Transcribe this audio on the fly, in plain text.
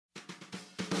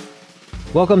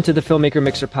Welcome to the Filmmaker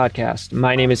Mixer podcast.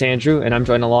 My name is Andrew, and I'm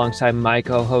joined alongside my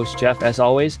co-host Jeff, as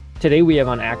always. Today we have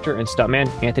on actor and stuntman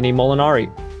Anthony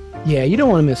Molinari. Yeah, you don't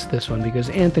want to miss this one because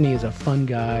Anthony is a fun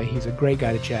guy. He's a great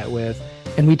guy to chat with.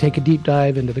 And we take a deep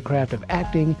dive into the craft of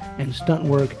acting and stunt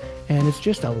work, and it's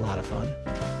just a lot of fun.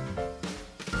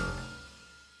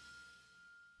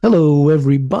 Hello,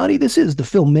 everybody. This is the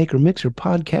Filmmaker Mixer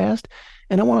podcast,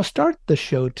 and I want to start the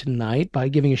show tonight by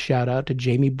giving a shout out to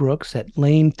Jamie Brooks at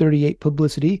Lane 38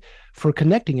 Publicity for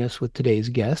connecting us with today's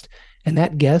guest, and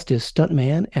that guest is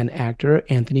stuntman and actor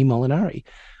Anthony Molinari.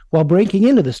 While breaking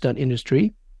into the stunt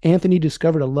industry, Anthony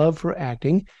discovered a love for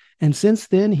acting, and since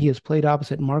then he has played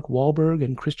opposite Mark Wahlberg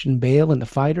and Christian Bale in The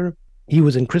Fighter. He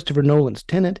was in Christopher Nolan's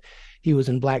Tenet. He was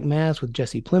in Black Mass with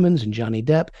Jesse Plemons and Johnny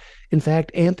Depp. In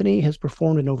fact, Anthony has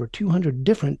performed in over 200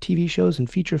 different TV shows and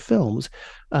feature films.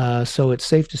 So it's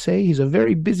safe to say he's a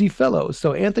very busy fellow.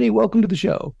 So Anthony, welcome to the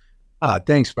show.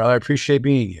 Thanks, brother. I appreciate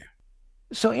being here.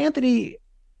 So Anthony,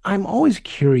 I'm always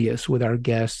curious with our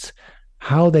guests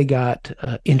how they got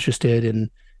interested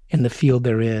in the field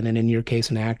they're in, and in your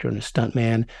case, an actor and a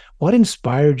stuntman. What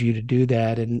inspired you to do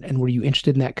that? And were you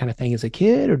interested in that kind of thing as a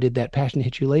kid, or did that passion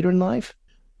hit you later in life?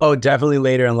 Oh, definitely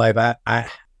later in life. I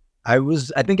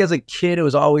think as a kid, it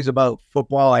was always about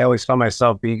football. I always saw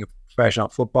myself being a professional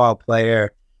football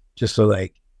player, just so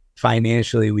like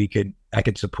financially I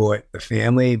could support the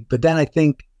family. But then I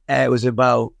think it was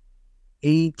about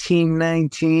 18,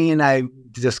 19, I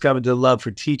discovered the love for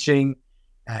teaching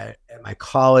at my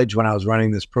college when I was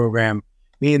running this program.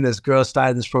 Me and this girl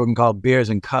started this program called Bears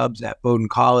and Cubs at Bowdoin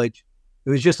College. It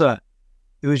was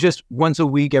just once a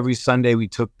week, every Sunday, we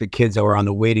took the kids that were on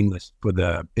the waiting list for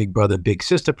the Big Brother, Big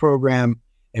Sister program,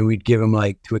 and we'd give them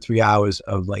like 2 or 3 hours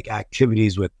of like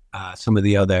activities with some of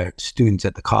the other students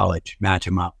at the college, match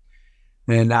them up.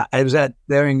 And I was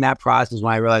during that process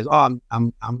when I realized, I'm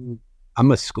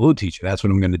a school teacher. That's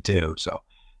what I'm going to do. So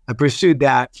I pursued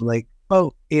that for like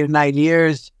 8 or 9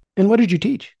 years. And what did you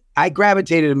teach? I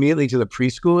gravitated immediately to the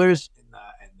preschoolers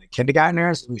and the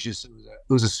kindergartners. It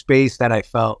was a space that I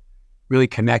felt really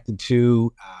connected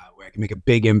to, where I can make a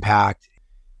big impact,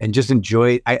 and just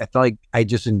enjoy. I felt like I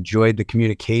just enjoyed the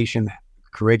communication, the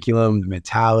curriculum, the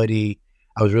mentality.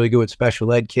 I was really good with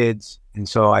special ed kids, and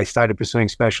so I started pursuing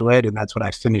special ed, and that's what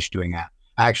I finished doing at.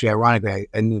 Actually, ironically, I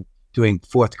ended up doing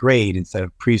 4th grade instead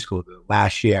of preschool the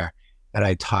last year that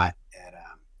I taught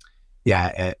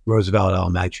at Roosevelt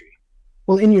Elementary.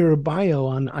 Well, in your bio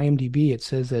on IMDb, it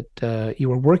says that you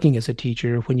were working as a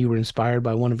teacher when you were inspired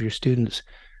by one of your students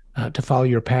to follow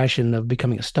your passion of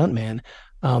becoming a stuntman.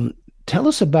 Tell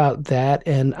us about that.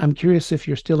 And I'm curious if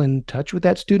you're still in touch with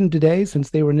that student today,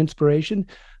 since they were an inspiration.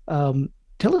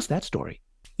 Tell us that story.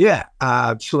 Yeah.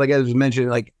 So like I was mentioning,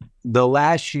 like the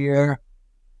last year,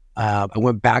 I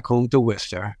went back home to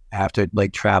Worcester after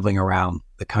like traveling around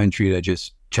the country to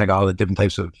just check all the different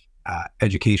types of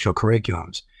educational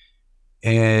curriculums.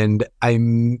 And I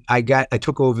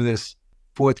took over this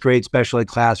 4th grade special ed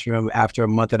classroom after a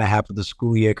month and a half of the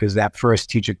school year, because that first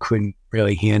teacher couldn't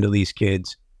really handle these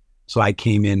kids. So I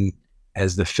came in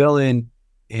as the fill-in,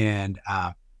 and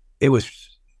it was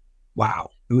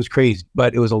crazy,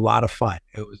 but it was a lot of fun.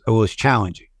 It was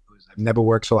challenging. I've never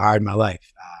worked so hard in my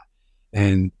life.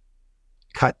 And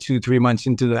cut 2-3 months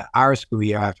into our school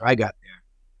year after I got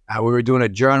there, we were doing a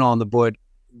journal on the board.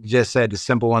 Just said a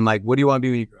simple one like, "What do you want to be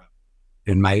when you grow up?"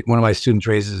 And one of my students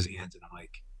raises his hands, and I'm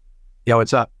like, "Yeah,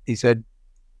 what's up?" He said,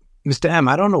 "Mr. M,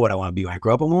 I don't know what I want to be when I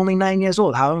grow up. I'm only 9 years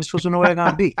old. How am I supposed to know what I'm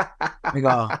going to be?" I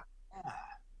go,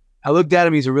 I looked at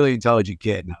him. He's a really intelligent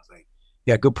kid. And I was like,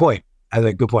 "Yeah, good point." I was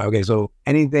like, "Good point. Okay, so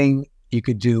anything you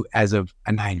could do as of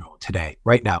a 9-year-old today,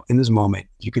 right now, in this moment,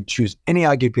 you could choose any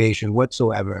occupation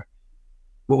whatsoever.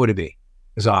 What would it be?"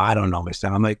 So I don't know, Mr.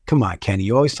 M. I'm like, "Come on, Kenny.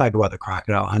 You always talk about the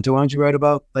crocodile hunter. Why don't you write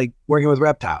about like working with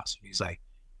reptiles?" He's like,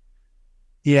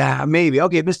 "Yeah, maybe.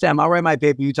 Okay, Mr. M, I'll write my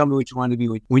paper. You tell me what you wanted to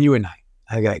be when you were 9.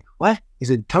 I go, like, "What?" He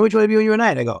said, "Tell me what you want to be when you were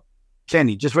 9. I go,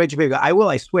 "Kenny, just write your paper." "I will,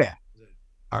 I swear."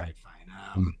 All right,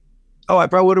 fine. I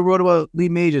probably would have wrote about Lee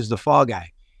Majors, the fall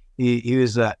guy. He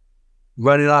was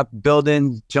running up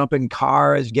buildings, jumping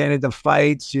cars, getting into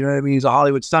fights. You know what I mean? He's a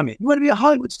Hollywood stuntman. "You want to be a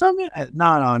Hollywood stuntman?" No.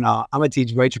 I'm going to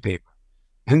teach you, write your paper.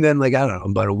 And then, like, I don't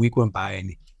know, about a week went by,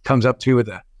 and he comes up to me with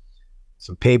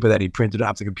some paper that he printed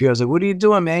off the computer. I was like, "What are you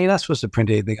doing, man? You're not supposed to print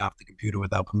anything off the computer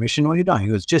without permission. What are you doing?" He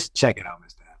goes, "Just check it out,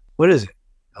 Mr. M." "What is it?"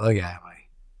 I look at him like,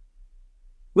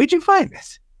 "Where'd you find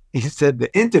this?" He said,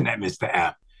 "The internet, Mr.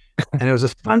 M." And it was a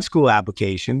fun school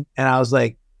application. And I was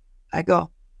like, he goes,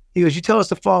 "You tell us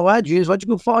to follow our dreams. Why don't you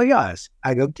go follow yours?"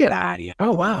 I go, "Get out of here."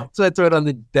 Oh, wow. So I throw it on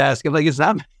the desk. I'm like, "It's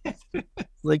not."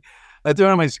 Like, I threw it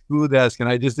on my school desk and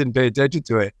I just didn't pay attention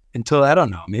to it until, I don't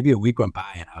know, maybe a week went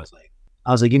by and I was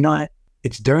like, you know what?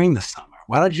 It's during the summer.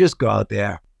 Why don't you just go out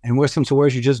there and where's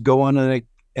you just go on an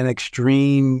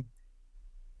extreme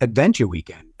adventure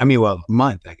weekend? I mean, well, a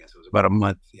month, I guess. It was about a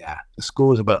month. Yeah. The school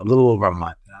was about a little over a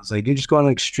month. And I was like, you just go on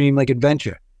an extreme like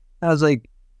adventure. And I was like,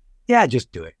 yeah,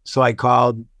 just do it. So I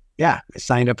called, I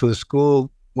signed up for the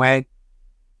school, went.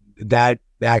 That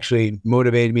actually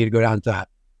motivated me to go down to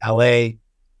LA,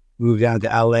 moved down to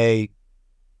LA,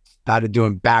 started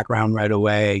doing background right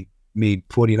away, made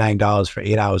 $49 for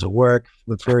 8 hours of work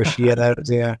the first year that I was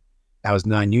there. That was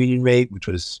non-union rate, which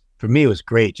was, for me, it was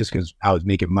great just because I was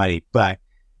making money, but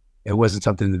it wasn't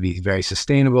something to be very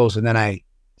sustainable. So then I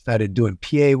started doing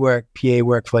PA work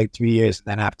for like 3 years. And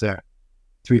then after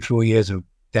 3-4 years of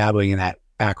dabbling in that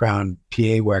background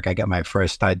PA work, I got my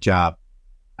first stud job.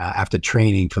 After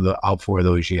training for all 4 of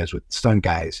those years with stunt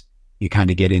guys, you kind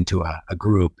of get into a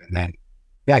group. And then,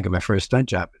 I got my first stunt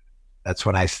job. That's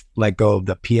when I let go of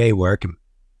the PA work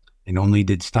and only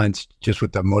did stunts just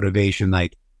with the motivation,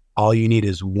 like all you need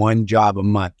is one job a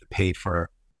month to pay for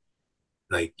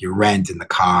like your rent and the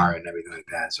car and everything like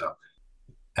that. So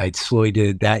I slowly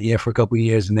did that for a couple of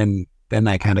years. And then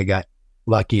I kind of got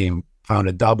lucky and found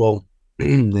a double.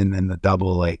 And then the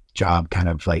double like job kind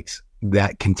of like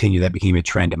that continued. That became a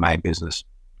trend in my business.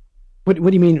 What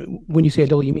do you mean when you say a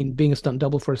double? You mean being a stunt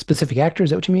double for a specific actor? Is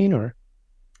that what you mean? Or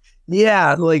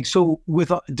yeah, like so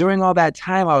during all that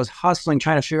time, I was hustling,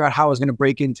 trying to figure out how I was going to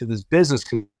break into this business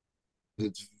because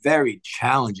it's very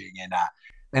challenging,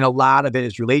 and a lot of it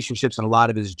is relationships, and a lot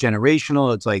of it is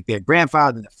generational. It's like their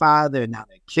grandfather, and their father, and now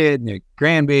their kid, and their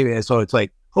grandbaby. And so it's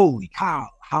like, holy cow,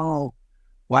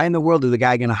 why in the world is the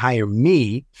guy going to hire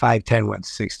me, 5'10",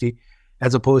 160,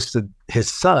 as opposed to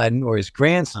his son or his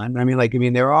grandson?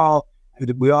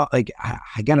 We all like,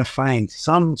 I got to find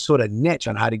some sort of niche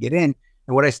on how to get in.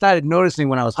 And what I started noticing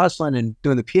when I was hustling and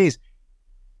doing the PAs,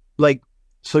 like,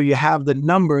 so you have the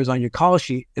numbers on your call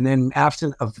sheet, and then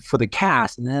for the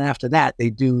cast, and then after that,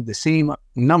 they do the same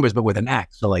numbers, but with an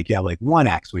X. So like, you have like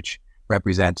 1X, which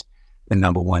represents the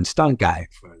number one stunt guy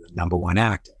for the number one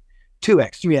actor,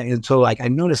 2X, 3X. And so like, I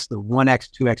noticed the 1X,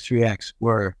 2X, 3X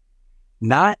were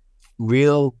not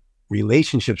real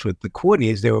relationships with the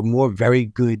coordinators. They were more very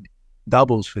good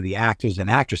doubles for the actors and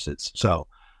actresses. So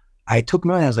I took them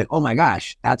and I was like, oh my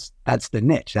gosh, that's the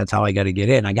niche. That's how I got to get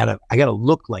in. I gotta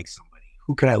look like somebody.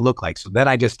 Who could I look like? So then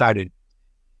I just started.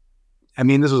 I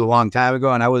mean, this was a long time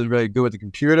ago, and I wasn't really good with the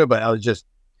computer, but I was just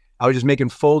making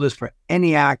folders for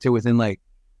any actor within like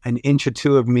an inch or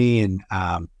two of me, and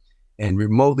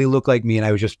remotely look like me. And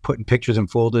I was just putting pictures in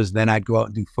folders. Then I'd go out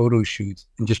and do photo shoots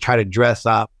and just try to dress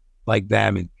up like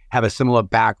them and have a similar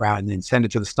background, and then send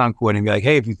it to the stunt coordinator and be like,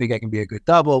 hey, if you think I can be a good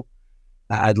double,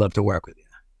 I'd love to work with you.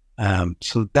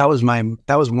 So that was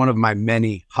one of my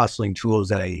many hustling tools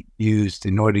that I used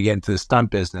in order to get into the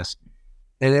stunt business.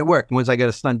 And it worked. Once I got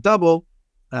a stunt double,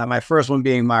 my first one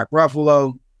being Mark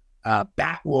Ruffalo,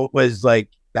 that was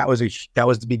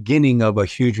the beginning of a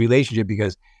huge relationship,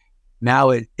 because now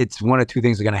it's one or two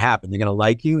things are going to happen. They're going to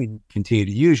like you and continue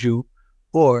to use you,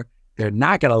 or they're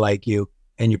not going to like you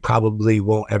and you probably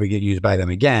won't ever get used by them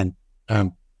again.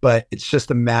 But it's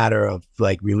just a matter of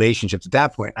like relationships. At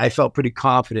that point, I felt pretty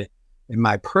confident in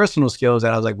my personal skills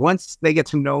that I was like, once they get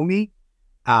to know me,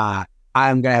 I'm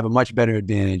going to have a much better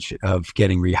advantage of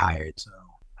getting rehired. So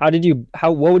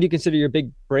what would you consider your big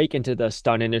break into the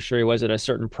stunt industry? Was it a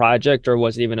certain project, or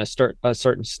was it even a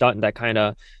certain stunt that kind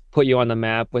of put you on the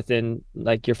map within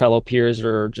like your fellow peers,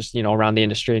 or just, around the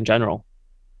industry in general?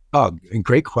 Oh,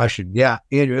 great question. Yeah.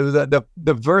 Andrew, it was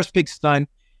the first big stunt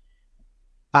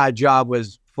job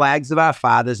was Flags of Our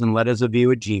Fathers and Letters of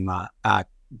You at GMA.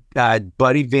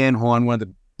 Buddy Van Horn, one of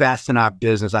the best in our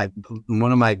business.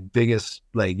 One of my biggest,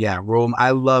 role.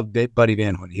 I love Buddy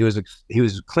Van Horn. He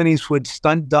was Clint Eastwood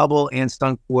stunt double and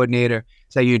stunt coordinator,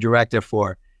 you director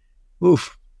for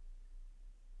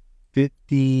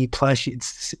 50 plus,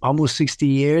 it's almost 60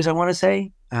 years, I want to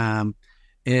say. And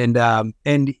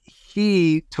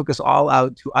he took us all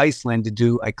out to Iceland to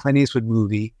do a Clint Eastwood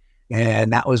movie.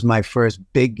 And that was my first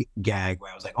big gag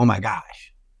where I was like, oh my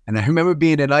gosh. And I remember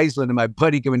being in Iceland and my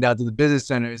buddy coming down to the business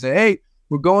center and say, hey,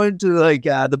 we're going to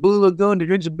the Blue Lagoon to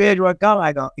drink some beer. Do you want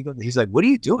to come? He's like, what are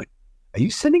you doing? Are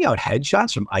you sending out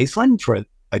headshots from Iceland for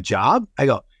a job? I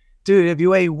go, dude, if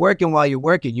you ain't working while you're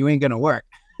working, you ain't going to work.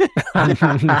 What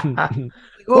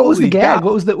was the gag?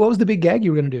 What was the big gag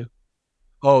you were going to do?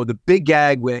 Oh, the big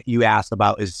gag what you asked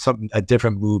about is a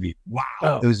different movie. Wow.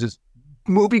 Oh. It was this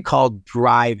movie called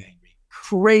Driving.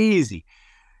 Crazy.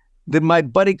 Then my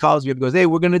buddy calls me up and goes, hey,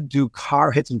 we're going to do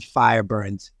car hits and fire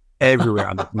burns everywhere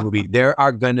on the movie. There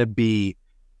are going to be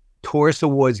tourist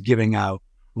awards giving out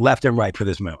left and right for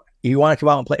this movie. You want to come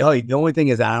out and play? Oh, the only thing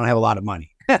is that I don't have a lot of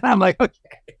money. And I'm like, okay.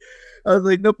 I was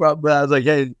like, no problem. But I was like,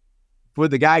 hey, for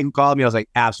the guy who called me, I was like,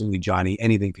 absolutely, Johnny,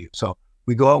 anything for you. So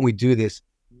we go out and we do this.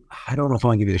 I don't know if I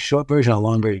want to give you the short version or the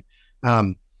long version.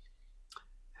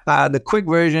 The quick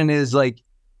version is like,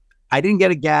 I didn't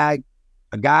get a gag.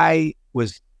 A guy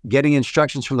was getting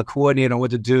instructions from the coordinator on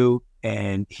what to do,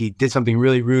 and he did something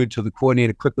really rude. So the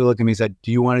coordinator quickly looked at me and said,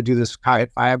 do you want to do this car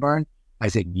hit fire burn? I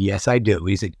said, yes, I do.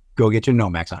 He said, go get your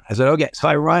Nomex on. I said, okay. So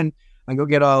I run, I go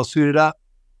get all suited up.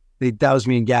 They douse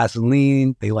me in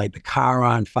gasoline. They light the car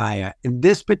on fire. And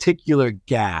this particular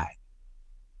gag,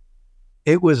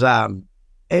 it was I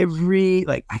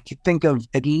could think of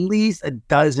at least a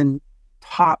dozen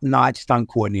top-notch stunt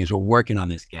coordinators were working on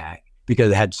this gag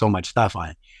because it had so much stuff on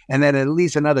it. And then at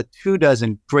least another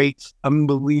 24 great,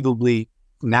 unbelievably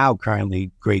now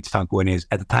currently great stunt coordinators,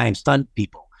 at the time stunt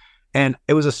people. And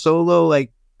it was a solo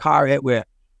like car hit where,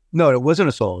 no, it wasn't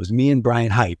a solo. It was me and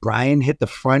Brian Height. Brian hit the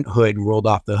front hood and rolled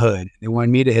off the hood. They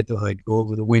wanted me to hit the hood, go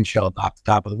over the windshield, off the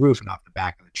top of the roof and off the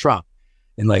back of the trunk.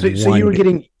 And like, so you were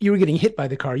getting hit by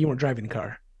the car. You weren't driving the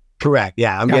car. Correct.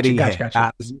 Yeah, I'm getting hit.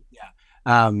 Gotcha.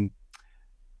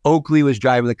 Oakley was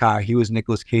driving the car. He was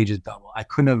Nicolas Cage's double. I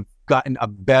couldn't have gotten a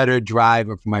better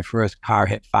driver for my first car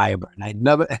hit fire burn. I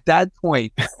never, at that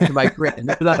point in my career,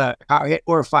 never done a car hit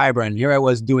or a fire burn. Here I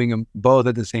was doing them both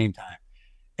at the same time.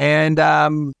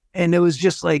 And it was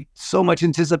just like so much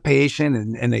anticipation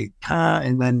and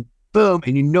then boom,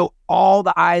 and you know all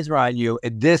the eyes are on you,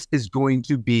 and this is going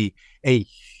to be a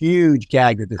huge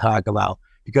gag to talk about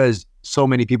because so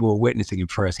many people were witnessing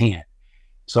it firsthand.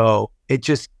 So it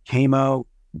just came out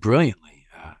brilliantly.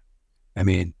 I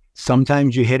mean,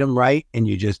 sometimes you hit them right and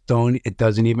you just don't, it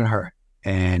doesn't even hurt.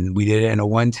 And we did it in a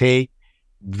one take.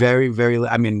 Very, very,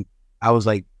 I mean, I was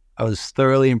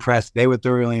thoroughly impressed. They were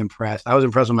thoroughly impressed. I was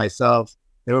impressed with myself.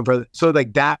 They were impressed. So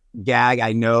like that gag,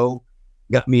 I know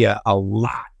got me a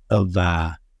lot of,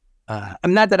 not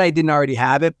that I didn't already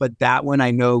have it, but that one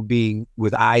I know being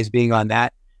with eyes being on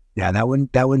that. Yeah, that one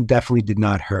definitely did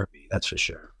not hurt me. That's for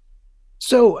sure.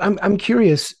 So I'm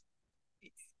curious,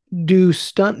 do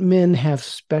stuntmen have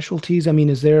specialties? I mean,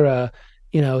 is there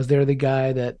the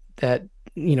guy that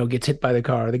gets hit by the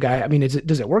car? The guy, I mean,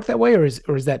 does it work that way or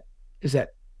does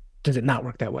it not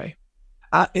work that way?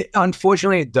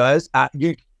 Unfortunately, it does.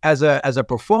 You as a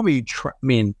performer,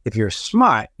 if you're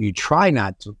smart, you try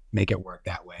not to make it work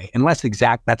that way, unless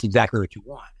that's exactly what you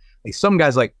want. Like some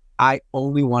guys, like I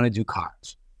only want to do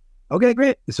cars. Okay,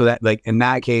 great. So that like in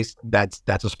that case, that's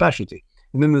a specialty.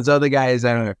 And then there's other guys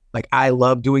that are like, I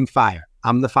love doing fire.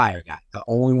 I'm the fire guy. I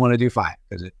only want to do fire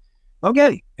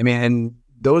okay. I mean, and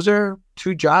those are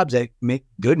two jobs that make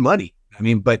good money. I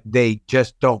mean, but they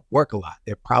just don't work a lot.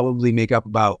 They probably make up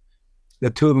about the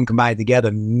two of them combined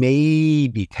together,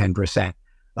 maybe 10%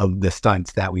 of the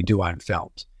stunts that we do on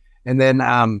films. And then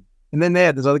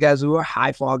there's other guys who are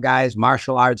high fall guys,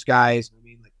 martial arts guys,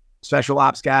 like special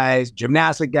ops guys,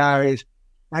 gymnastic guys,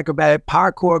 acrobatic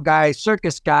parkour guys,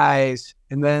 circus guys.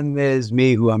 And then there's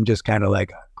me, who I'm just kind of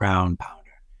like a ground pounder.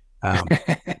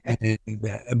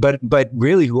 But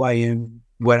really who I am,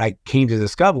 what I came to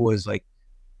discover was like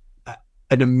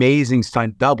an amazing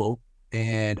stunt double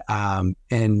and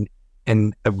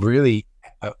a really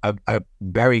a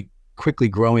very quickly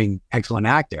growing excellent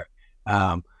actor.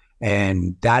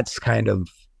 And that's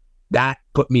that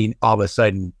put me all of a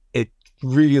sudden, it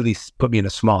really put me in a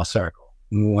small circle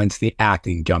once the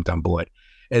acting jumped on board.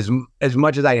 As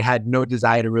much as I had no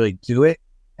desire to really do it,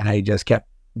 and I just kept,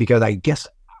 because I guess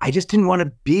I just didn't want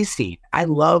to be seen. I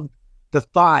love the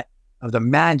thought of the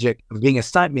magic of being a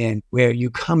stuntman, where you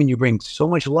come and you bring so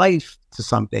much life to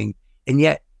something, and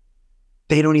yet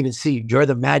they don't even see you. You're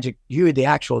the magic. You're the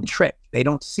actual trick. They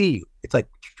don't see you. It's like,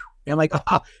 I'm like,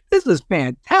 oh, this is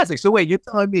fantastic. So wait, you're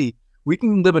telling me we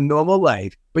can live a normal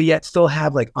life, but yet still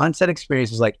have like on-set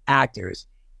experiences like actors,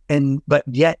 but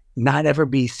yet not ever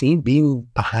be seen, being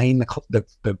behind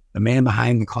the man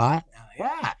behind the clock.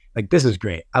 Yeah, like this is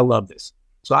great. I love this.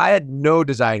 So I had no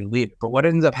desire to leave it. But what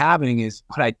ends up happening is,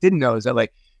 what I didn't know is that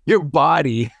like your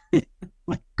body,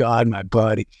 my God, my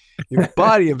body, your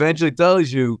body eventually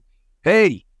tells you,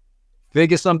 hey,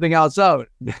 figure something else out.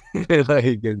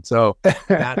 And so that's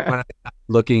when I started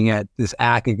looking at this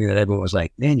acting thing that everyone was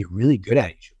like, man, you're really good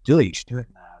at it. You should do it. You should do it.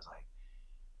 And I was like,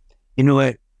 you know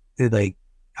what? Like,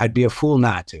 I'd be a fool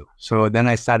not to. So then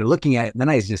I started looking at it. And then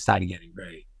I just started getting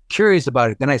very curious about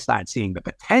it. Then I started seeing the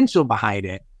potential behind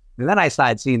it. And then I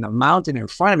started seeing the mountain in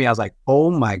front of me. I was like, oh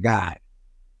my God,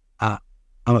 I'm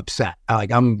upset.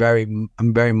 I'm very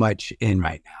much in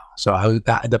right now. So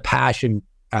the passion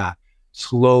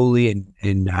slowly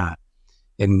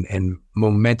and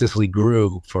momentously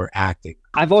grew for acting.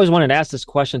 I've always wanted to ask this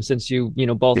question since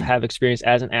both have experience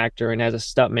as an actor and as a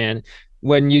stuntman.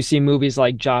 When you see movies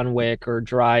like John Wick or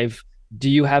Drive, do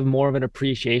you have more of an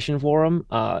appreciation for them,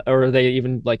 or are they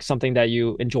even like something that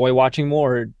you enjoy watching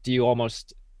more, or do you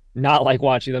almost not like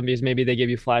watching them because maybe they give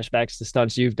you flashbacks to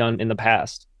stunts you've done in the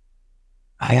past?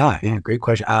 Yeah, great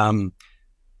question.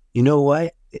 You know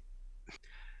what?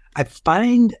 I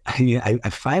find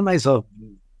myself,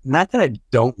 not that I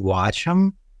don't watch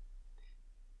them.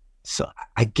 So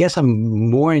I guess I'm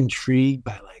more intrigued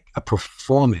by like a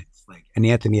performance, like an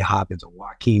Anthony Hopkins or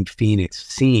Joaquin Phoenix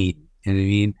scene. You know what I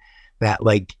mean? That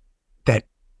like that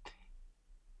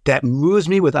that moves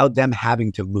me without them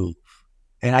having to move.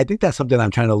 And I think that's something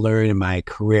I'm trying to learn in my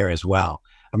career as well.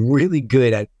 I'm really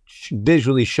good at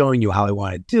visually showing you how I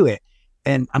want to do it.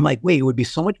 And I'm like, wait, it would be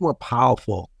so much more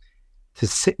powerful to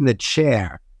sit in the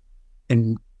chair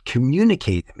and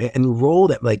communicate and roll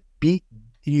that, like, be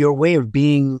your way of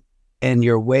being and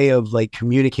your way of like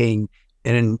communicating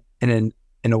in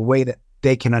a way that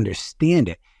they can understand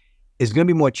it is going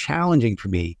to be more challenging for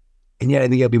me. And yet I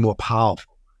think it'll be more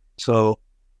powerful. So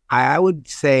I would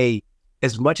say,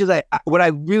 as much as what I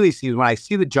really see is when I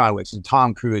see the John Wicks and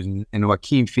Tom Cruise and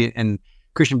Joaquin Phoenix and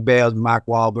Christian Bale and Mark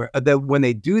Wahlberg, when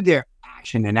they do their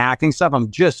action and acting stuff, I'm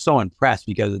just so impressed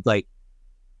because it's like,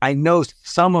 I know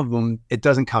some of them, it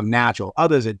doesn't come natural.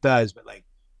 Others it does, but like,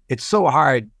 it's so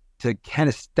hard to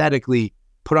kinesthetically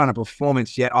put on a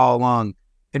performance yet all along.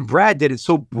 And Brad did it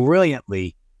so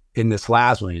brilliantly in this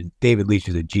last one. And David Leitch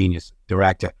is a genius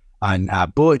director on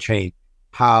Bullet Train,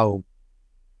 how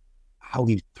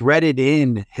he threaded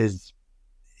in his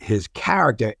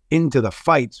character into the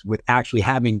fights with actually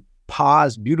having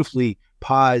beautifully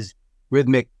paused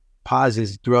rhythmic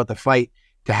pauses throughout the fight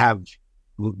to have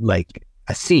like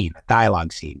a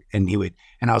dialogue scene. And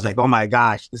I was like, oh my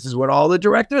gosh, this is what all the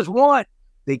directors want.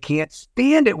 They can't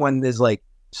stand it when there's like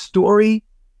story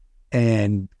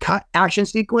and cut action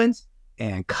sequence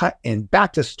and cut and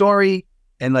back to story.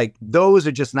 And like, those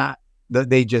are just not,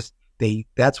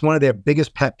 that's one of their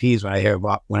biggest pet peeves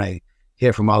when I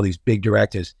hear from all these big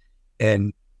directors,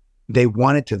 and they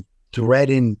wanted to thread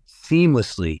in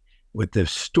seamlessly with the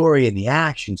story and the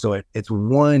action. So it's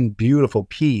one beautiful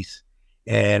piece.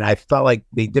 And I felt like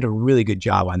they did a really good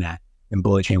job on that in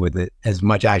Bullet Train with it, as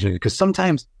much action, because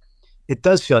sometimes it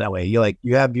does feel that way. You're like,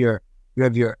 you have your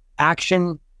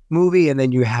action movie, and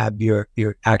then you have your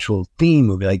actual theme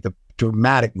movie, like the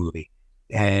dramatic movie.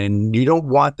 And you don't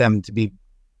want them to be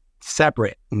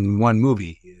separate in one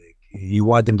movie. You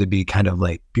want them to be kind of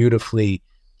like beautifully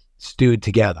stewed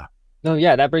together. No,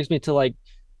 yeah, that brings me to like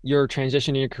your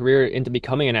transition in your career into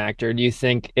becoming an actor. Do you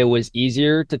think it was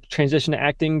easier to transition to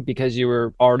acting because you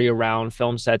were already around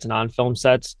film sets and on film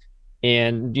sets?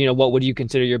 And, what would you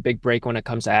consider your big break when it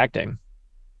comes to acting?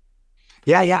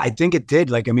 Yeah, I think it did.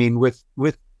 Like, I mean, with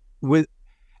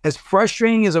as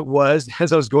frustrating as it was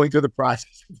as I was going through the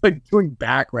process, like doing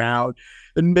background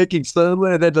and making stuff,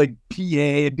 and then like PA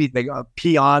and be like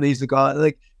peon, they used to call it,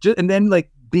 like, and then like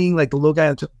being like the little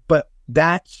guy. But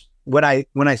that's when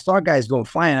I saw guys going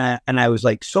flying, and I was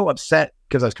like so upset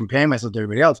because I was comparing myself to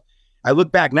everybody else. I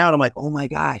look back now and I'm like, oh my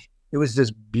gosh, it was this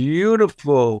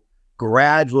beautiful,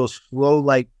 gradual, slow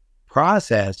like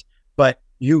process, but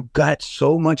you got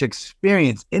so much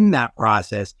experience in that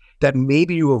process that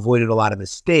maybe you avoided a lot of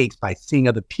mistakes by seeing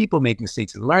other people make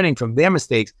mistakes and learning from their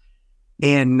mistakes.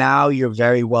 And now you're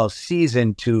very well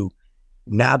seasoned to,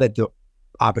 now that the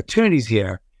opportunity's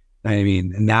here, I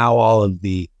mean, now all of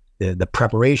the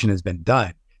preparation has been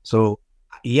done. So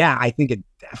yeah, I think it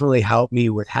definitely helped me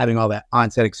with having all that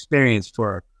onset experience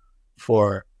for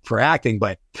acting,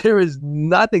 but there is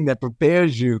nothing that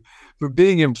prepares you for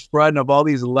being in front of all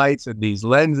these lights and these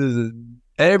lenses and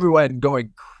everyone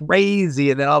going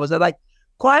crazy. And then all of a sudden, like,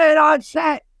 quiet on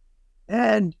set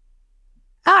and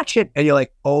action. And you're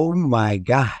like, oh my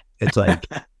God. It's like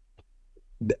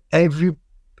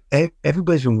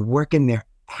everybody's been working their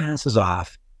asses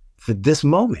off for this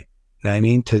moment. You know what I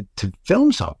mean? To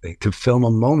film something, to film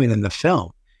a moment in the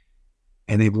film.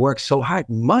 And they've worked so hard,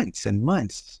 months and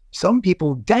months, some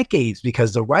people decades,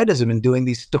 because the writers have been doing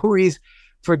these stories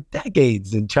for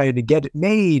decades and trying to get it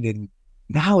made. And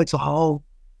now it's all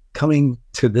coming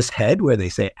to this head where they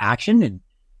say action, and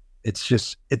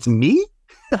it's me.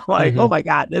 Like, oh my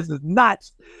God, this is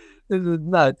nuts. This is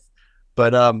nuts.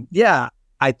 But yeah,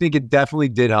 I think it definitely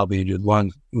did help me with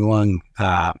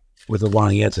a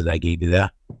long answer that I gave you there.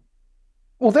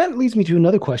 Well, that leads me to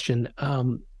another question.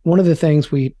 One of the things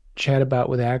we chat about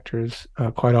with actors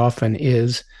quite often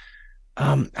is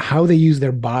how they use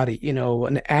their body.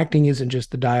 And acting isn't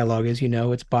just the dialogue, as you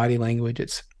know, it's body language,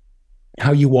 it's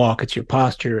how you walk, it's your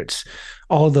posture, it's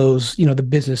all those, the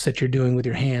business that you're doing with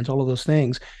your hands, all of those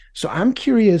things. So I'm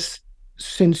curious,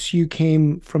 since you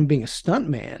came from being a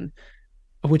stuntman,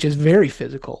 which is very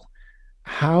physical,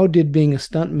 how did being a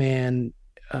stuntman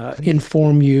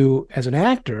inform you as an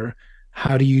actor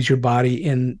how to use your body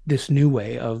in this new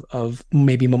way of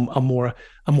maybe a more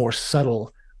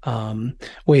subtle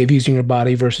way of using your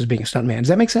body versus being a stuntman? Does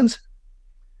that make sense?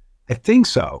 I think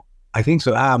so. I think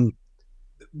so.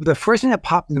 The first thing that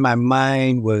popped into my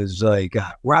mind was like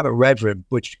Robert Redford,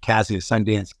 Butch Cassidy, a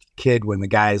Sundance Kid, when the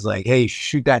guy's like, "Hey,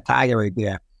 shoot that tiger right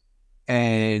there,"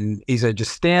 and he said,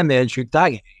 "Just stand there and shoot the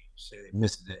tiger." He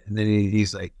misses it, and then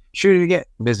he's like, "Shoot it again,"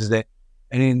 misses it,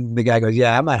 and then the guy goes,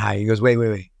 "Yeah, I'm not high." He goes,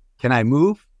 "Wait, can I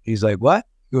move?" He's like, "What?"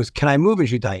 He goes, "Can I move and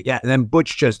shoot the tiger?" Yeah, and then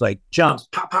Butch just like jumps,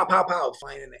 pow, pow, pow, pow,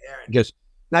 flying in the air, and just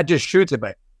not just shoots it,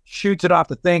 but shoots it off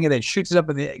the thing, and then shoots it up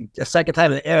in a second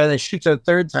time in the air, and then shoots it a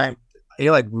third time.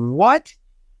 You're like, what?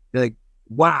 You're like,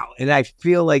 wow. And I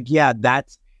feel like, yeah,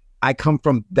 I come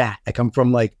from that. I come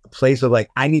from like a place of like,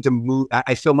 I need to move.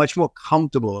 I feel much more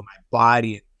comfortable in my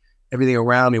body and everything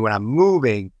around me when I'm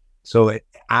moving. So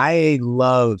I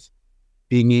love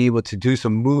being able to do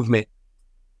some movement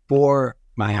for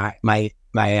my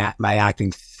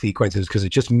acting sequences, because it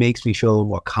just makes me feel a little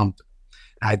more comfortable.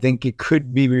 I think it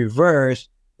could be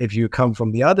reversed if you come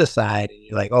from the other side and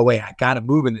you're like, oh wait, I got to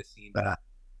move in this scene, but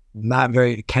not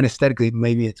very kinesthetically,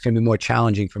 maybe it's going to be more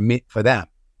challenging for them.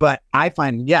 But I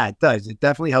find, yeah, it does. It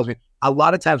definitely helps me. A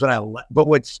lot of times but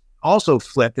what's also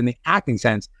flipped in the acting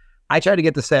sense, I try to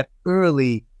get the set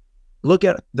early, look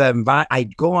at the environment. I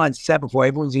go on set before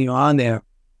everyone's even on there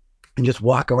and just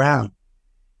walk around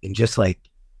and just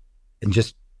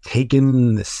take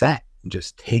in the set and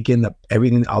just take in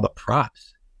everything, all the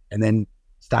props, and then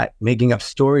start making up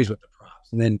stories with the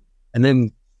props. And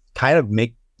then kind of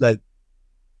make like,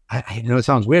 I know it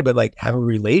sounds weird, but like have a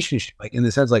relationship, like in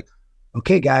the sense like,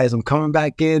 okay, guys, I'm coming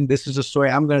back in. This is a story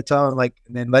I'm going to tell. Like,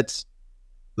 and then let's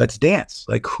dance.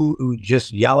 Like, who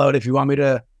just yell out if you want me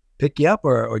to pick you up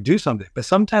or do something. But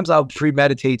sometimes I'll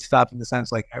premeditate stuff in the sense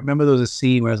like, I remember there was a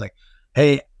scene where I was like,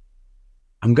 hey,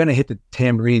 I'm going to hit the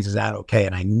tambourines. Is that okay?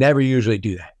 And I never usually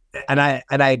do that. And I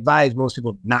advise most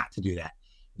people not to do that.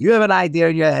 You have an idea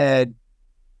in your head.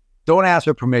 Don't ask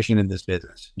for permission in this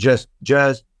business. Just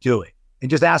do it. And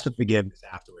just ask for forgiveness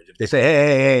afterwards. If they say,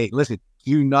 hey, listen,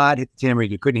 you not hit the tambourine,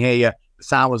 you couldn't hear you, the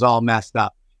sound was all messed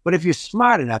up. But if you're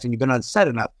smart enough and you've been on set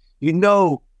enough, you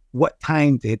know what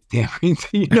time to hit the tambourine.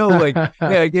 You know, like,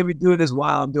 hey, I can't be doing this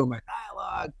while I'm doing my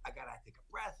dialogue. I got to take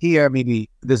a breath here. Maybe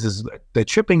this is the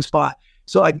tripping spot.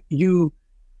 So I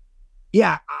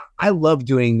love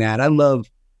doing that. I love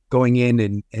going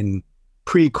in and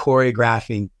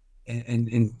pre-choreographing.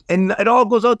 And it all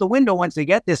goes out the window once they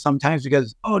get this sometimes,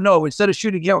 because, oh no, instead of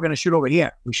shooting here, we're going to shoot over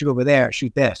here. We shoot over there,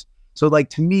 shoot this. So like,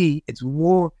 to me, it's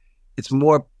more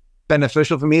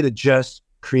beneficial for me to just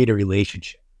create a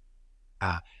relationship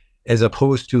as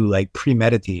opposed to like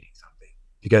premeditating something.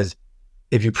 Because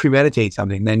if you premeditate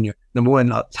something, then you're, number one,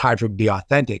 it's hard to be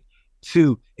authentic.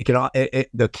 Two,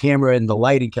 the camera and the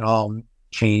lighting can all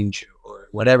change or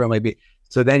whatever it might be.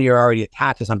 So then you're already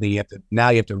attached to something. You have to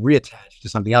reattach to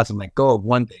something else and let go of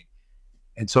one thing.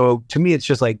 And so to me, it's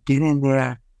just like, get in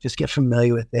there, just get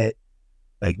familiar with it.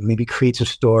 Like maybe create some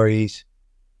stories,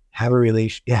 have a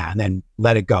relation. Yeah. And then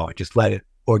let it go and just let it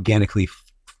organically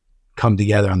come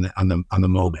together on the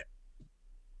moment.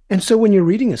 And so when you're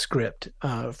reading a script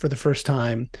for the first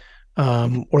time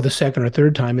or the second or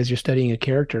third time as you're studying a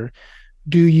character,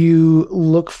 do you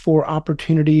look for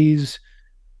opportunities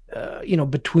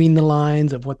between the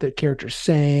lines of what the character's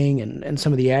saying and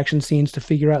some of the action scenes to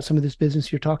figure out some of this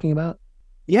business you're talking about?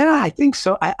 Yeah, I think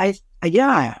so.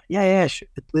 Yeah.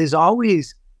 There's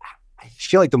always, I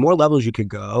feel like the more levels you could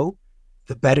go,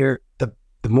 the better,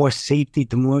 the more safety,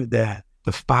 the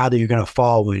farther you're going to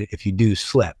fall if you do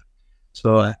slip.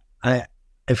 So I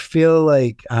feel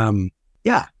like, I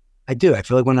do. I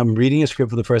feel like when I'm reading a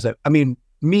script for the first time, I mean,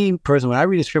 me personally, when I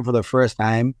read a script for the first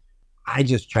time, I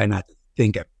just try not to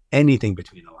think of anything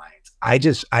between the lines. I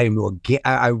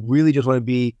really just want to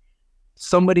be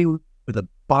somebody with a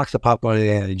box of popcorn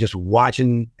and just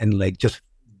watching and like just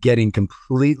getting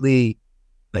completely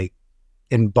like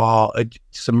involved,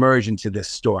 submerged into this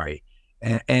story,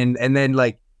 and then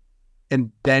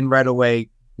right away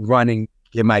running,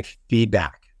 give my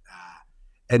feedback,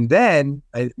 and then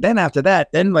after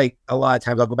that, then like a lot of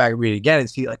times I'll go back and read it again and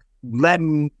see like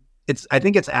I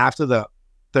think it's after the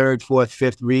third, fourth,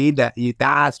 fifth read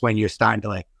that's when you're starting to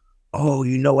like, oh,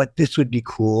 you know what, this would be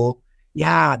cool.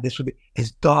 Yeah, this would be.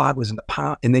 his dog was in the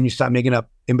pound, and then you start making up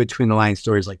in between the line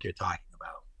stories like you're talking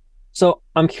about. So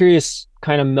I'm curious,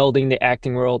 kind of melding the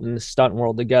acting world and the stunt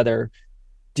world together.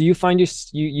 Do you find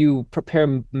you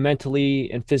prepare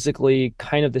mentally and physically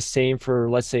kind of the same for,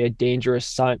 let's say, a dangerous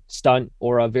stunt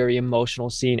or a very emotional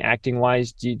scene acting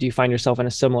wise? Do you find yourself in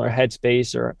a similar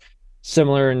headspace or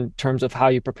similar in terms of how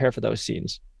you prepare for those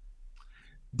scenes?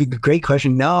 Great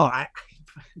question. No,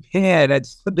 man,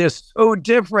 they're so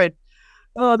different.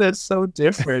 Oh, they're so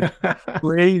different.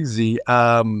 Crazy.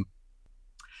 Well,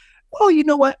 you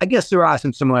know what? I guess there are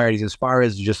some similarities as far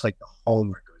as just like the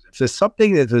homework goes. If there's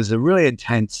something that there's a really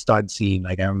intense stunt scene,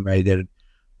 like I remember I did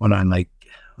one on like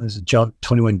it was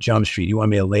 21 Jump Street. You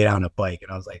wanted me to lay down a bike,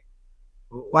 and I was like,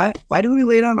 why do we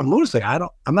lay down a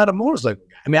motorcycle? I'm not a motorcycle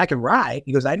guy. I mean, I can ride.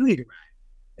 He goes, I know you can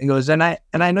ride. He goes, and I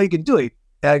know you can do it.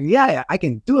 Yeah, I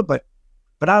can do it, but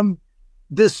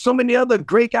there's so many other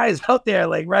great guys out there,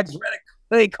 like Rex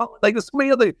Reddick, like there's so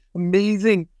many other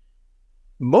amazing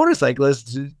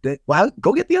motorcyclists that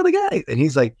go get the other guy. And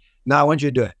he's like, no, I want you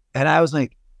to do it. And I was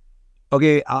like,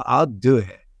 okay, I'll do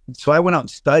it. So I went out and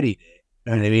studied it.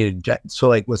 And I mean, so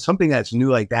like with something that's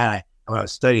new like that, I went out and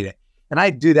studied it. And I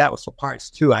do that with some parts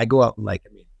too. I go out and like,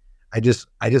 I mean, I just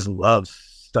love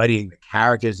studying the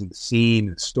characters and the scene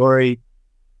and the story.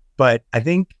 But I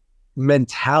think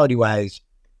mentality wise,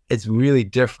 it's really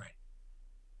different.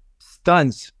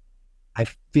 Stunts, I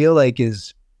feel like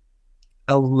is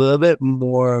a little bit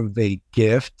more of a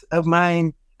gift of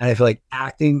mine. And I feel like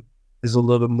acting is a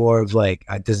little bit more of like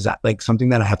a like something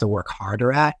that I have to work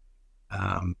harder at.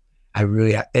 I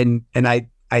really, and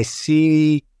I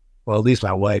see, well, at least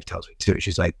my wife tells me too.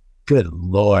 She's like, good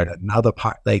Lord, another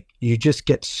part, like you just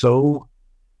get so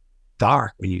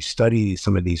dark when you study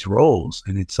some of these roles.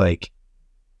 And it's like,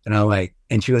 and I'm like,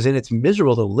 and she goes, and it's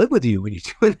miserable to live with you when you're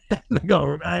doing that. And I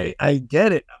go, I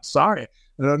get it. I'm sorry.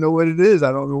 I don't know what it is.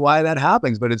 I don't know why that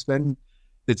happens, but and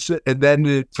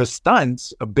then for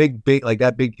stunts, a big, like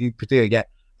that big particular, yeah,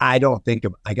 I don't think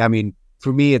of, like, I mean,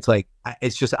 for me, it's like,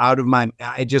 it's just out of my,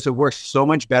 it works so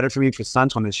much better for me for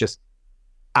stunts when it's just,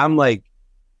 I'm like,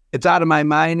 it's out of my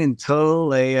mind until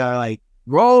they are like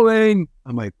rolling.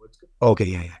 I'm like, okay,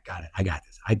 yeah, I got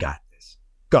this.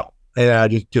 Go. And I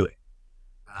just do it.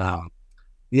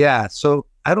 Yeah. So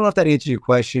I don't know if that answers your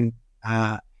question.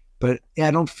 But yeah,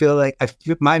 I don't feel like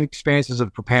my experiences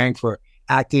of preparing for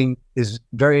acting is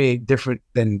very different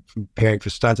than preparing for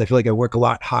stunts. I feel like I work a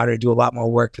lot harder, do a lot more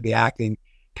work for the acting,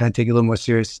 kind of take it a little more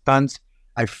serious. Stunts,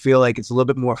 I feel like it's a little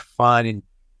bit more fun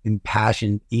and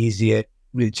passion, easy. It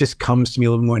just comes to me a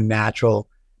little more natural.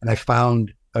 And I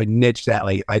found a niche that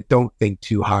like I don't think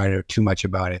too hard or too much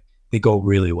about it. They go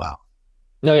really well.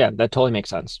 No, yeah, that totally makes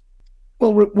sense.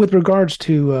 Well, with regards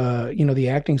to the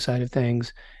acting side of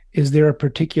things, is there a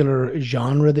particular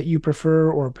genre that you prefer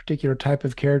or a particular type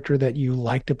of character that you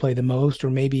like to play the most, or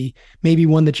maybe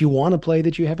one that you want to play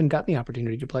that you haven't gotten the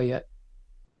opportunity to play yet?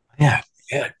 Yeah.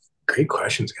 Great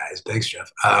questions, guys. Thanks, Jeff.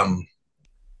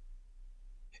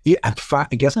 Yeah,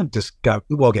 I guess I've discovered,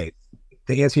 well, okay,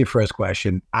 to answer your first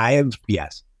question,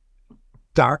 yes,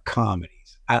 dark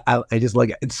comedies. I just like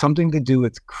it. It's something to do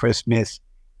with Christmas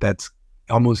that's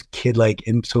almost kid-like,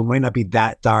 and so it might not be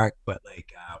that dark, but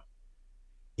like,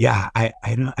 yeah, I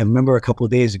remember a couple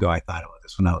of days ago, I thought about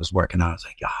this when I was working out. I was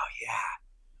like, oh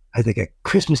yeah, I think a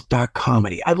Christmas dark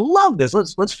comedy. I love this.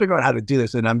 Let's figure out how to do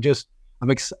this. And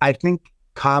I think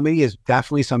comedy is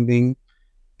definitely something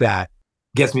that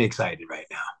gets me excited right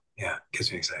now. Yeah,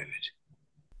 gets me excited.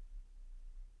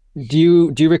 Do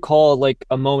you recall like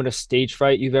a moment of stage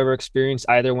fright you've ever experienced,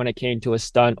 either when it came to a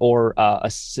stunt or a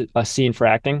scene for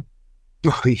acting?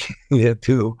 Oh, yeah,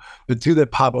 the two that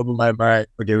pop up in my mind.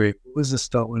 Okay, wait, what was the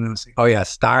stunt one I was saying? Oh yeah,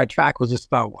 Star Trek was a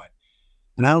stunt one.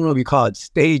 And I don't know if you call it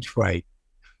stage fright.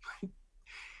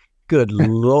 Good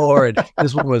Lord.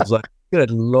 This one was like,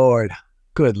 good Lord.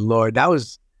 That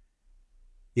was,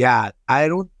 yeah, I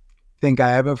don't think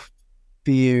I ever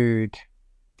feared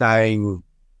dying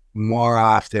more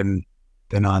often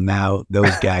than on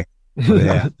those gags.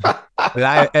 Yeah. But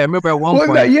I remember at one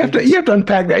point. You have to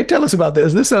unpack that. Tell us about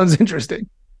this. This sounds interesting.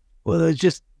 Well, it was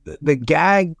just the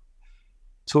gag.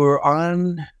 So we're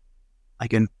on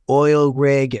like an oil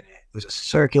rig, and it was a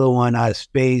circular one out of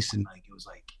space, and like it was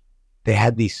like they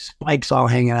had these spikes all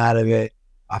hanging out of it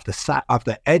off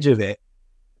the edge of it.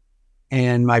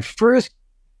 And my first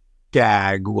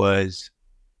gag was,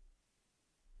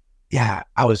 yeah,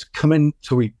 I was coming.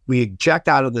 So we eject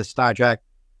out of the Star Trek.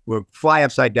 We fly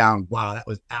upside down. Wow, that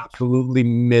was absolutely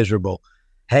miserable.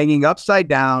 Hanging upside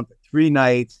down for 3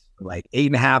 nights, like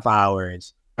 8.5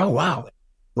 hours. Oh, wow.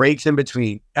 breaks in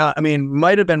between. I mean,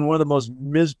 might have been one of the most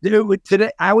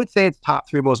today. I would say it's top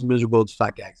 3 most miserable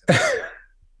stunt gags.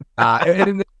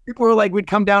 And people were like, we'd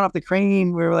come down off the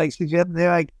crane. We were like,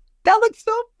 they're like, that looks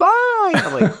so fine.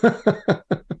 I'm like,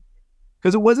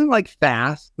 because it wasn't like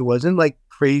fast. It wasn't like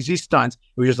crazy stunts.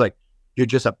 It was just like, you're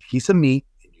just a piece of meat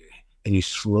and you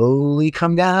slowly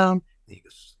come down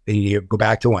and you go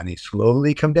back to one. You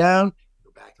slowly come down,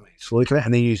 go back to one, you slowly come down,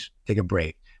 and then you just take a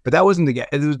break. But that wasn't the gag.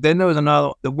 Then there was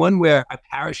another, the one where I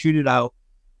parachuted out.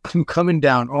 I'm coming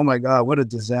down. Oh my God, what a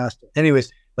disaster.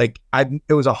 Anyways, like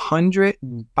it was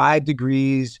 105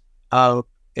 degrees out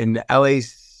in the LA,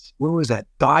 where was that?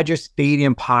 Dodger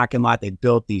Stadium parking lot. They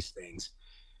built these things.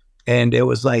 And it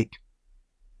was like,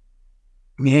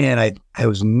 man, I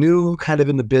was new kind of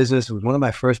in the business. It was one of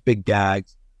my first big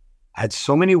gags. I had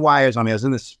so many wires on me. I was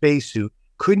in the spacesuit,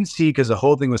 couldn't see because the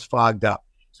whole thing was fogged up.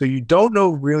 So you don't know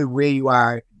really where you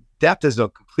are. Depth is a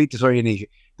complete disorientation.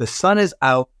 The sun is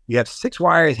out. You have 6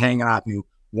 wires hanging off you.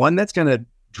 One that's going to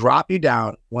drop you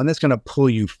down, one that's going to pull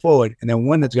you forward, and then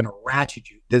one that's going to ratchet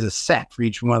you. There's a set for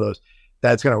each one of those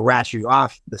that's going to ratchet you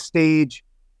off the stage.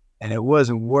 And it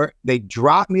wasn't work. They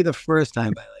dropped me the first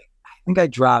time by I think I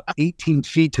dropped 18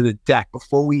 feet to the deck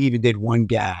before we even did one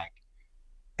gag.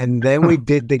 And then we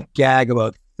did the gag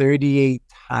about 38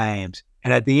 times.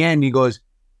 And at the end, he goes,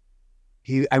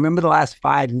 I remember the last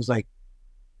 5, he was like,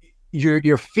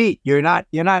 your feet, you're not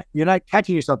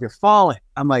catching yourself, you're falling.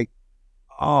 I'm like,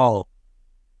 oh,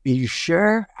 are you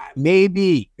sure?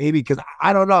 Maybe, because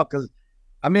I don't know, because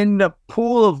I'm in the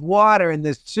pool of water in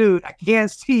this suit. I can't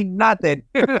see nothing.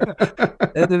 And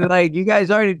then like, you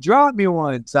guys already dropped me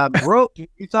once. I broke. You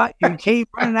thought you came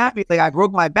running at me. Like I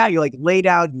broke my back. You like lay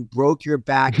down. You broke your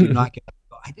back. You're not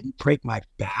gonna. I didn't break my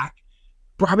back.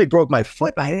 Probably broke my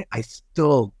foot. But I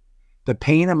still, the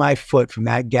pain in my foot from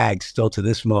that gag still to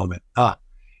this moment.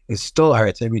 It still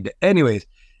hurts every day. Anyways,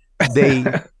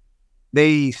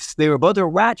 they were about to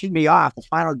ratchet me off. The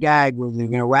final gag was they were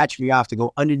going to ratchet me off to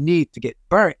go underneath to get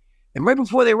burnt. And right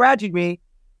before they ratcheted me,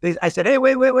 I said, "Hey,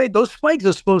 wait! Those spikes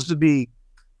are supposed to be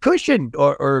cushioned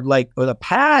or the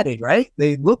padded, right?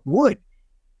 They look wood."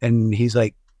 And he's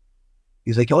like,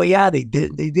 "Oh yeah, they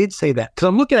did say that." Because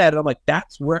I'm looking at it, I'm like,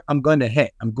 "That's where I'm going to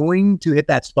hit. I'm going to hit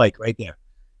that spike right there."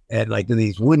 And like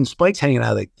these wooden spikes hanging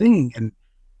out of the thing, and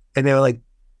they were like,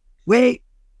 "Wait,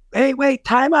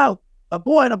 time out.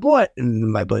 Abort."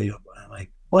 And my buddy, I'm like,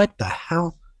 what the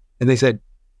hell? And they said,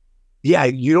 yeah,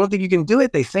 you don't think you can do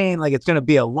it? They saying like it's going to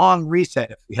be a long reset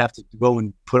if we have to go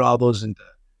and put all those into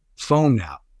foam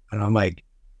now. And I'm like,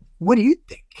 what do you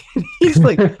think? He's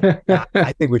like, yeah,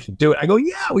 I think we should do it. I go,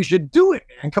 yeah, we should do it,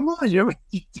 man. Come on.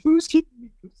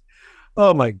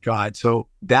 Oh my God. So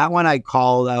that one I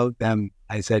called out them.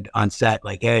 I said on set,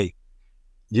 like, hey,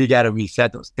 you got to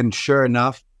reset those. And sure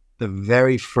enough, the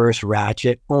very first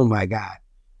ratchet, oh my God.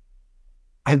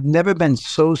 I've never been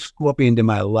so scorpioned in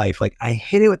my life. Like I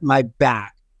hit it with my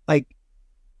back. Like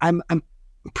I'm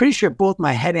pretty sure both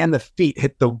my head and the feet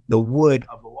hit the wood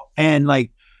of the wall. And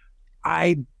like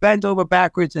I bent over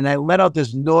backwards and I let out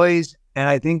this noise. And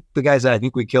I think the guy said, I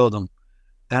think we killed him.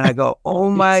 And I go, oh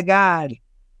my God.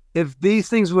 If these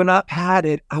things were not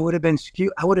padded, I would have been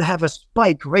skewed. I would have a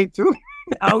spike right through me.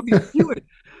 I would be skewered.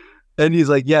 And he's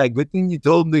like, yeah, good thing you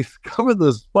told me to cover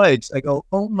those spikes. I go,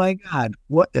 oh my God,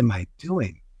 what am I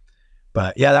doing?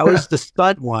 But yeah, that was the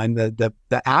stunt one. The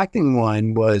acting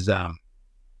one was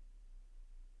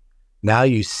Now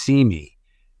You See Me.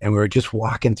 And we were just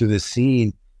walking through the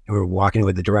scene and we were walking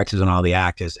with the directors and all the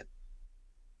actors.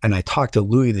 And I talked to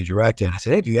Louis, the director, and I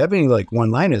said, hey, do you have any like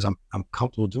one-liners? I'm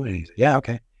comfortable doing it. He said, yeah,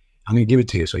 okay. I'm going to give it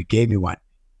to you. So he gave me one.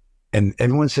 And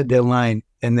everyone said their line.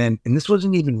 And this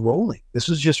wasn't even rolling. This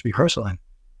was just rehearsal. And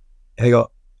I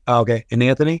go, oh, okay. And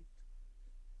Anthony?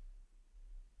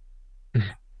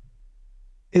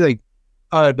 He's like,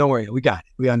 oh, don't worry. We got it.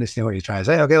 We understand what you're trying to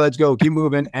say. Okay, let's go. Keep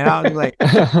moving. And I was like,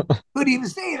 couldn't even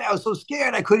say it. I was so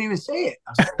scared. I couldn't even say it.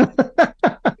 I was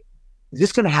like, is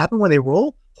this going to happen when they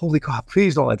roll? Holy God,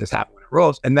 please don't let this happen when it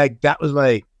rolls. And that was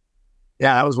like,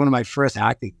 yeah, that was one of my first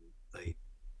acting like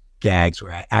gags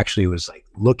where I actually was like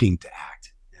looking to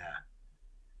act. Yeah.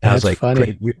 And I was like,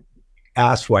 funny. Great,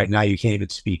 asked for it. Now you can't even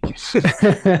speak.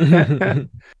 Good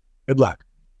luck.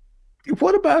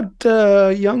 What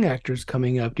about young actors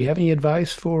coming up? Do you have any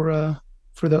advice for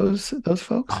those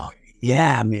folks? Oh,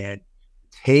 yeah, man.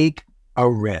 Take a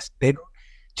risk. It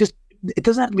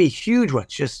doesn't have to be a huge one.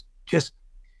 Just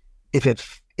if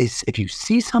you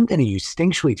see something and you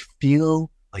instinctually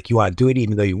feel like you ought to do it,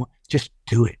 even though you want, just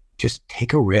do it. Just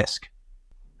take a risk.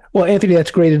 Well, Anthony,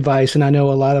 that's great advice, and I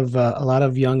know a lot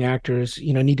of young actors,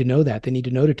 need to know that they need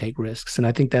to know to take risks, and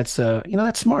I think that's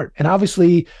that's smart. And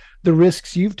obviously, the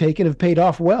risks you've taken have paid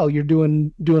off well. You're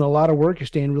doing a lot of work. You're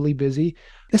staying really busy.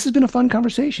 This has been a fun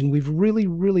conversation. We've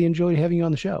really enjoyed having you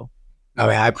on the show. I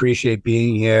mean, I appreciate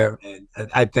being here, and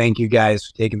I thank you guys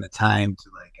for taking the time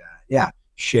to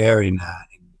share and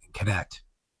connect.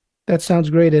 That sounds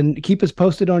great. And keep us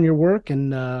posted on your work,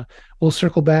 and we'll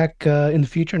circle back in the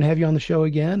future and have you on the show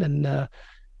again. And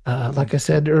like I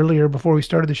said earlier before we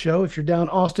started the show, if you're down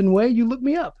Austin way, you look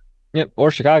me up. Yep,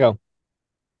 or Chicago.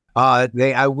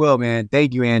 I will, man.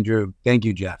 Thank you, Andrew. Thank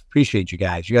you, Jeff. Appreciate you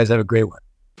guys. You guys have a great one.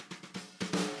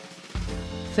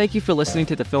 Thank you for listening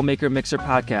to the Filmmaker Mixer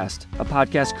podcast, a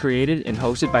podcast created and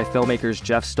hosted by filmmakers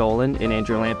Jeff Stolen and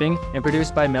Andrew Lamping, and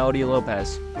produced by Melody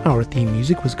Lopez. Our theme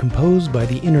music was composed by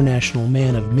the international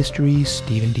man of mystery,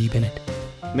 Stephen D. Bennett.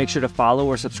 Make sure to follow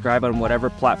or subscribe on whatever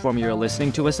platform you're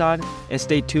listening to us on, and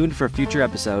stay tuned for future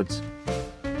episodes.